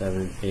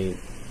 7, 8,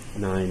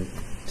 9,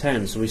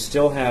 10. So we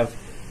still have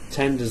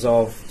 10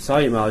 dissolved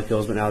solute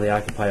molecules, but now they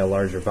occupy a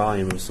larger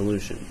volume of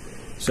solution.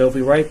 So if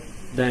we write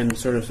then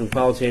sort of some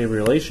qualitative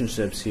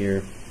relationships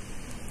here,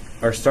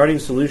 our starting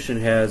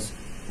solution has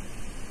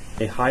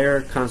a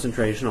higher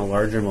concentration, a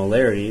larger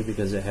molarity,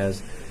 because it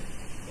has,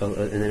 and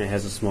then it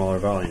has a smaller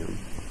volume.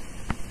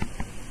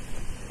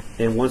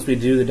 And once we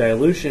do the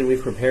dilution,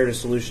 we've prepared a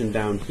solution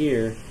down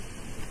here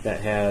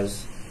that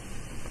has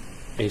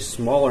a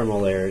smaller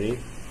molarity,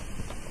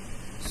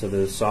 so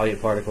the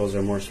solute particles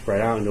are more spread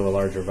out into a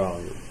larger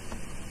volume.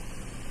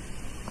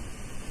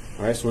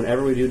 Alright, so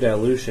whenever we do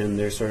dilution,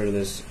 there's sort of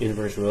this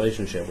inverse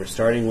relationship. We're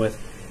starting with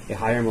a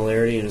higher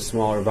molarity in a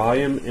smaller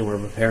volume, and we're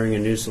preparing a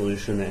new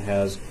solution that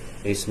has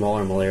a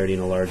smaller molarity in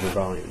a larger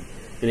volume.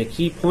 And a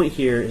key point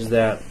here is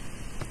that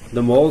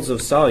the moles of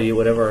solute,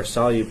 whatever our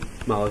solute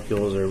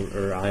molecules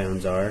or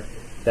ions are,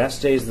 that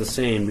stays the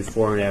same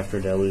before and after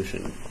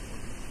dilution.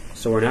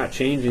 So we're not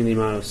changing the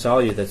amount of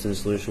solute that's in the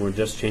solution, we're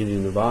just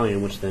changing the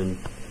volume, which then,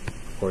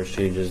 of course,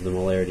 changes the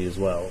molarity as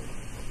well.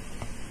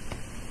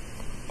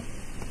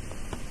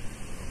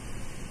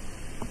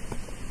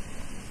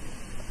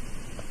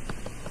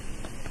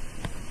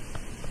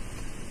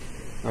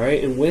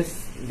 Alright, and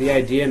with the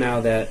idea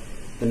now that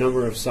the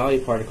number of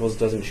solute particles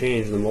doesn't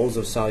change, the moles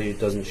of solute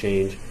doesn't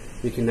change,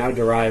 we can now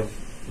derive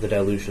the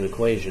dilution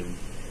equation.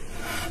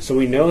 So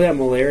we know that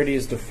molarity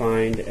is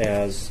defined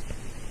as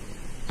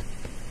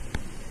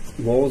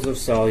moles of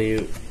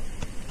solute.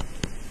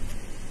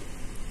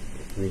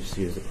 Let me just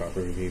use the proper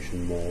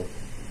abbreviation, mole.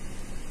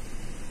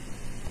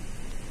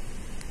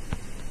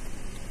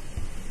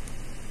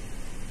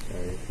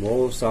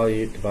 Mole of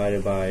solute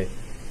divided by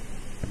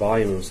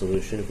volume of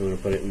solution, if we want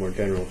to put it in more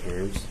general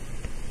terms.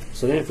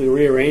 So then if we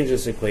rearrange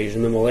this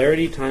equation, the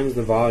molarity times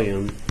the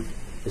volume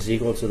is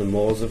equal to the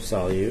moles of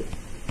solute.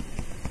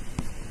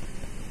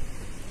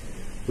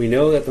 We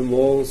know that the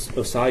moles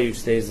of solute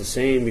stays the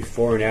same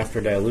before and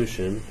after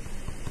dilution,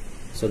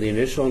 so the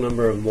initial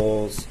number of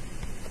moles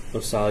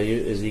of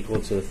solute is equal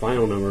to the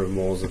final number of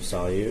moles of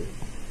solute.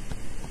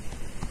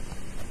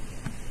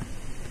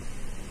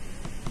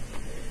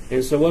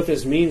 And so what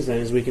this means then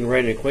is we can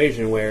write an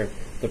equation where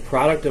the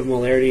product of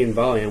molarity and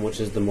volume, which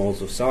is the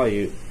moles of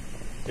solute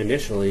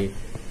initially,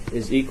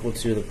 is equal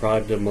to the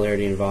product of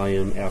molarity and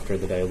volume after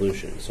the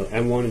dilution. So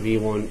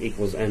M1V1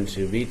 equals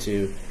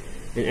M2V2.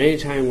 And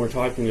anytime we're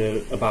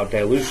talking about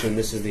dilution,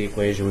 this is the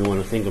equation we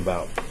want to think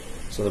about.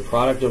 So the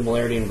product of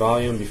molarity and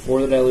volume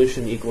before the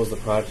dilution equals the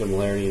product of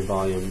molarity and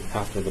volume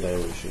after the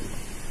dilution.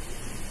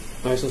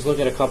 Alright, so let's look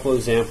at a couple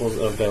examples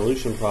of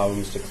dilution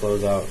problems to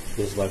close out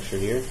this lecture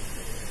here.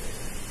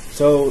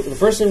 So the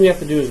first thing we have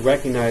to do is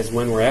recognize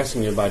when we're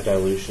asking you about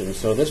dilution.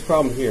 So this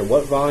problem here,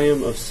 what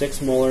volume of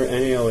 6 molar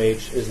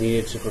NaOH is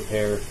needed to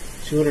prepare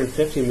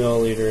 250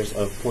 milliliters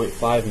of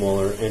 0.5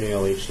 molar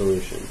NaOH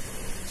solution?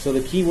 So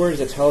the key words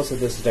that tell us that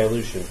this is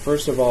dilution.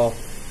 First of all,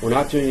 we're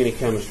not doing any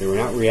chemistry. We're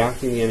not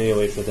reacting the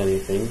NaOH with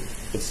anything.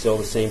 It's still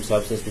the same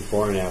substance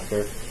before and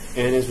after.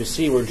 And as we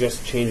see, we're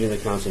just changing the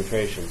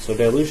concentration. So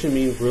dilution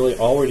means really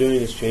all we're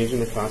doing is changing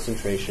the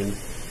concentration,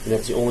 and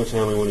that's the only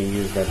time we want to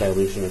use that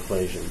dilution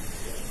equation.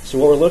 So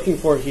what we're looking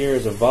for here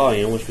is a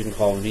volume, which we can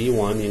call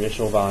V1, the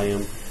initial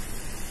volume.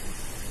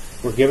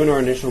 We're given our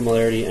initial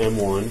molarity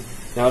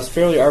M1. Now it's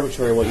fairly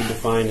arbitrary what you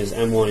define as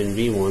M1 and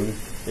V1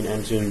 and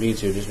M2 and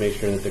V2. Just make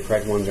sure that the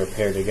correct ones are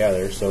paired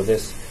together. So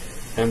this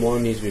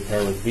M1 needs to be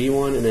paired with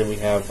V1, and then we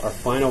have our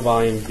final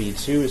volume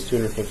V2 is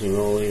 250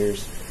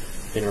 milliliters,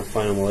 and our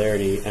final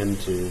molarity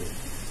M2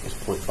 is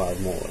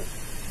 0.5 molar.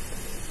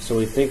 So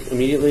we think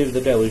immediately of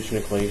the dilution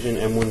equation,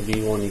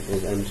 M1V1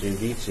 equals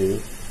M2V2.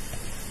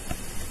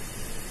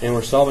 And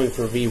we're solving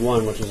for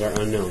V1, which is our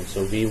unknown.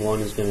 So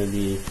V1 is going to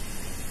be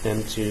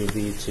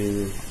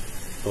M2V2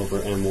 over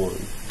M1.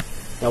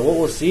 Now what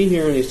we'll see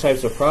here in these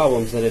types of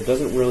problems is that it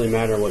doesn't really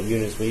matter what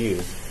units we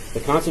use. The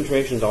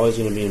concentration is always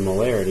going to be in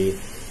molarity,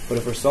 but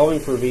if we're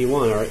solving for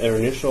V1, our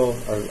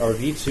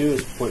V2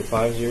 is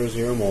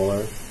 0.500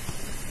 molar.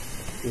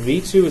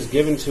 V2 is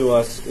given to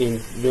us in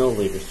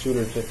milliliters,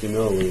 250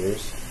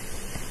 milliliters.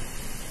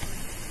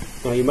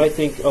 Now you might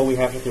think, oh, we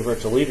have to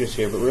convert to liters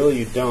here, but really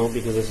you don't,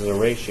 because this is a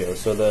ratio.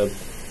 So the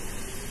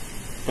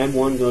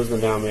M1 goes in the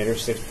denominator,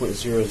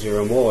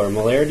 6.00 molar.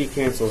 Molarity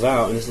cancels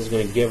out, and this is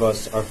going to give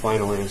us our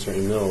final answer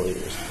in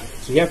milliliters.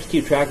 So you have to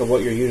keep track of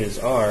what your units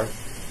are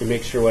and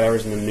make sure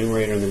whatever's in the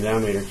numerator and the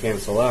denominator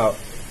cancel out,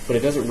 but it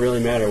doesn't really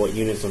matter what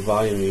units of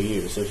volume you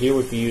use. So here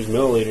if you use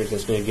milliliters,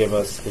 that's going to give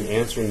us an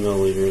answer in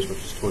milliliters, which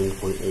is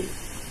 20.8.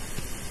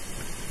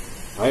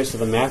 Alright, so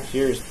the math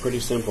here is pretty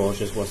simple. It's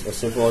just a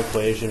simple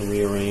equation,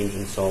 rearrange,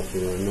 and solve for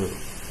your unknown.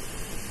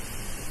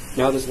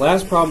 Now this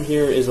last problem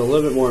here is a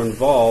little bit more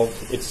involved.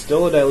 It's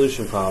still a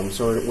dilution problem.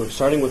 So we're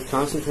starting with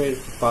concentrated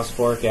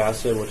phosphoric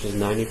acid, which is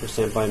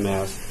 90% by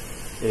mass,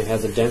 and it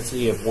has a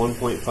density of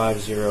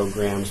 1.50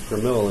 grams per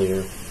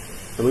milliliter.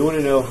 And we want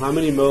to know how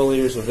many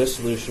milliliters of this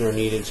solution are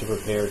needed to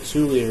prepare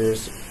 2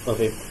 liters of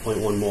a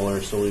 0.1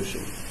 molar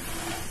solution.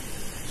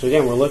 So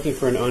again, we're looking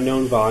for an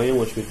unknown volume,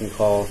 which we can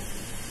call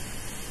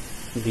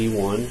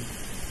V1.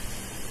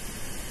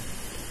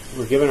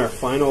 We're given our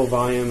final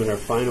volume and our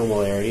final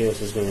molarity.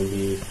 This is going to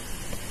be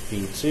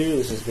V2,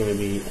 this is going to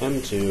be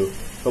M2,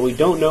 but we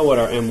don't know what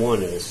our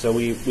M1 is. So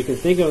we can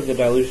think of the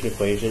dilution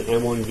equation,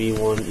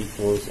 M1V1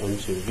 equals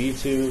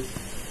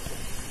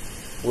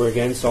M2V2. We're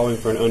again solving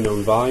for an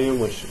unknown volume,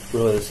 which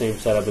really the same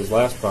setup as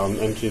last problem,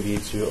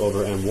 M2V2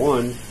 over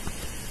M1.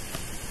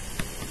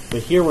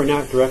 But here we're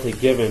not directly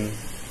given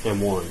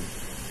M1.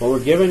 What we're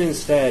given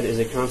instead is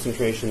a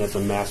concentration that's a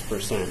mass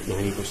percent,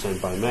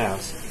 90% by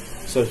mass.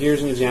 So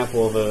here's an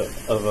example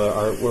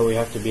of where we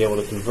have to be able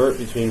to convert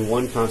between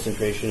one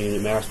concentration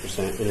unit mass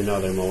percent and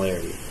another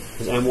molarity,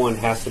 because M1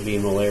 has to be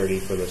in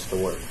molarity for this to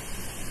work.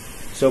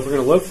 So if we're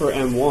going to look for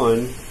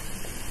M1,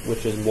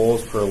 which is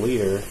moles per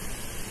liter,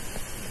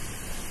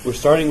 we're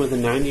starting with a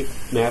 90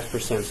 mass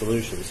percent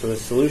solution. So the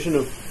solution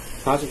of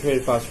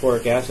concentrated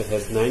phosphoric acid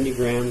has 90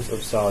 grams of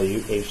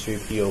solute,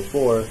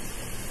 H3PO4,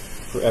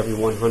 for every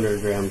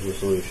 100 grams of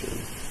solution.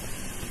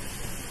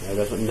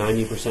 That's what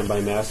 90%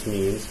 by mass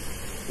means.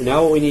 And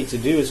now what we need to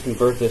do is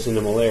convert this into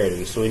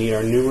molarity. So we need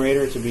our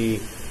numerator to be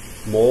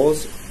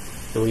moles,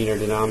 and we need our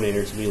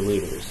denominator to be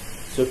liters.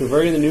 So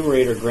converting the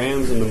numerator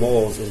grams into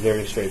moles is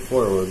very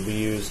straightforward. We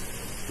use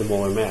the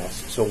molar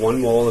mass. So 1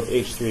 mole of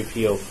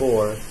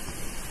H3PO4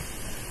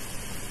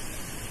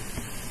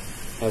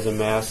 has a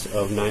mass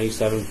of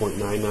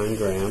 97.99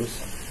 grams.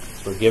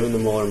 So we're given the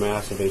molar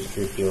mass of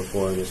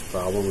H3PO4 in this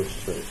problem, which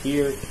is right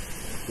here.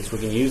 And so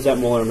we can use that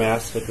molar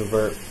mass to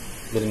convert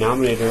the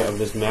denominator of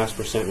this mass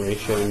percent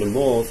ratio into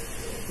moles.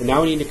 And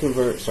now we need to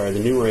convert, the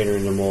numerator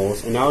into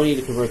moles. And now we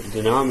need to convert the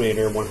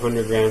denominator,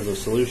 100 grams of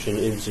solution,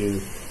 into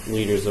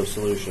liters of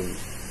solution.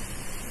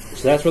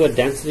 So that's where the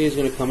density is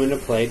going to come into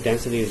play.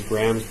 Density is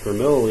grams per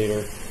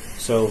milliliter.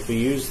 So if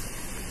we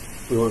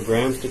want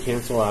grams to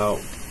cancel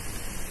out,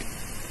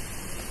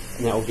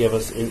 and that will get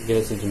us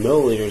into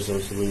milliliters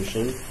of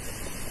solution.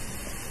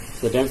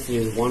 So the density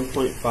is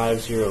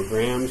 1.50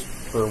 grams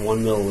per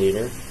 1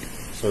 milliliter.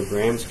 So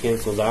grams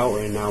cancels out.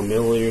 We're in now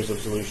milliliters of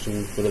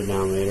solution for the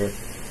denominator.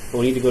 But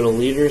we need to go to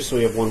liters, so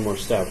we have one more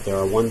step. There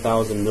are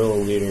 1,000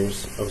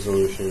 milliliters of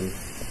solution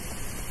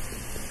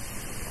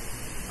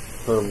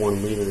per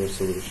 1 liter of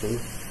solution.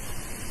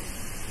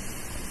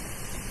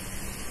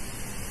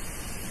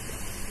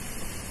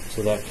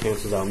 So that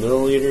cancels out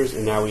milliliters,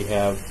 and now we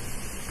have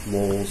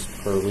moles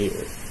per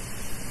liter.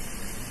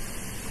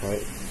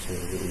 Alright, so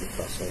we need to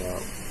cross that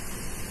out.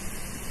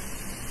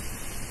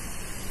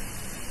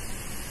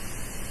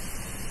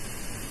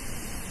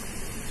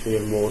 So we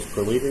have moles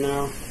per liter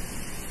now.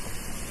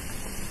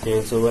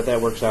 And so what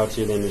that works out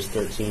to then is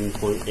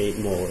 13.8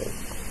 molar.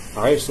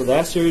 Alright, so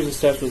that series of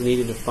steps was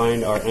needed to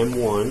find our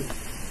M1,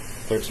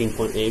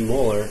 13.8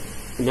 molar.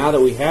 And now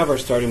that we have our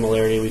starting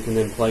molarity, we can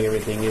then plug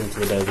everything into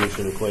the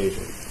dilution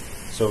equation.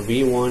 So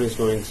V1 is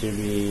going to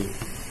be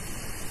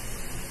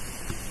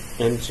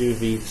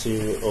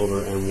M2V2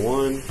 over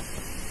M1,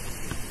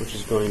 which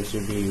is going to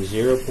be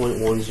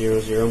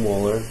 0.100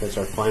 molar. That's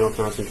our final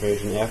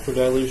concentration after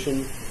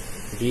dilution.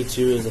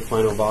 V2 is the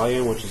final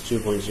volume, which is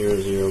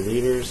 2.00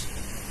 liters.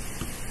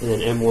 And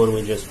then M1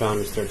 we just found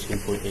is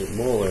 13.8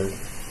 molar.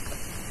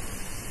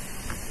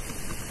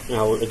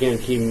 Now, again,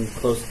 keeping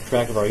close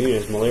track of our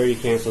units, molarity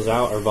cancels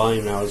out. Our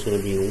volume now is going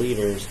to be in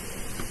liters,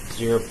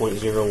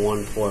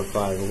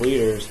 0.0145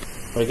 liters.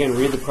 But again,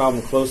 read the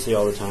problem closely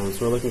all the time.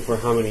 So we're looking for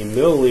how many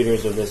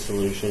milliliters of this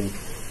solution.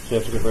 So we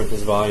have to convert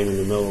this volume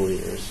into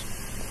milliliters.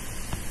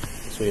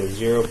 So we have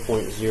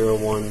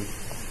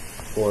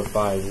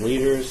 0.0145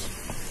 liters.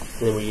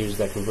 And then we use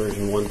that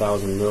conversion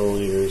 1,000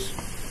 milliliters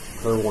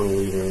per 1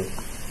 liter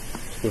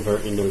to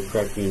convert into the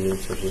correct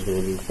units, which is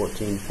going to be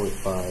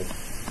 14.5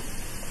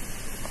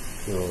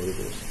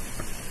 milliliters.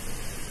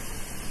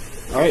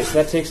 Alright, so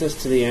that takes us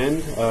to the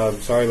end.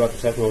 Sorry about the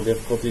technical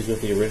difficulties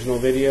with the original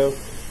video.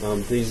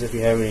 Please, if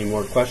you have any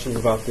more questions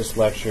about this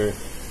lecture,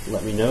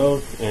 let me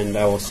know, and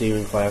I will see you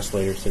in class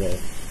later today.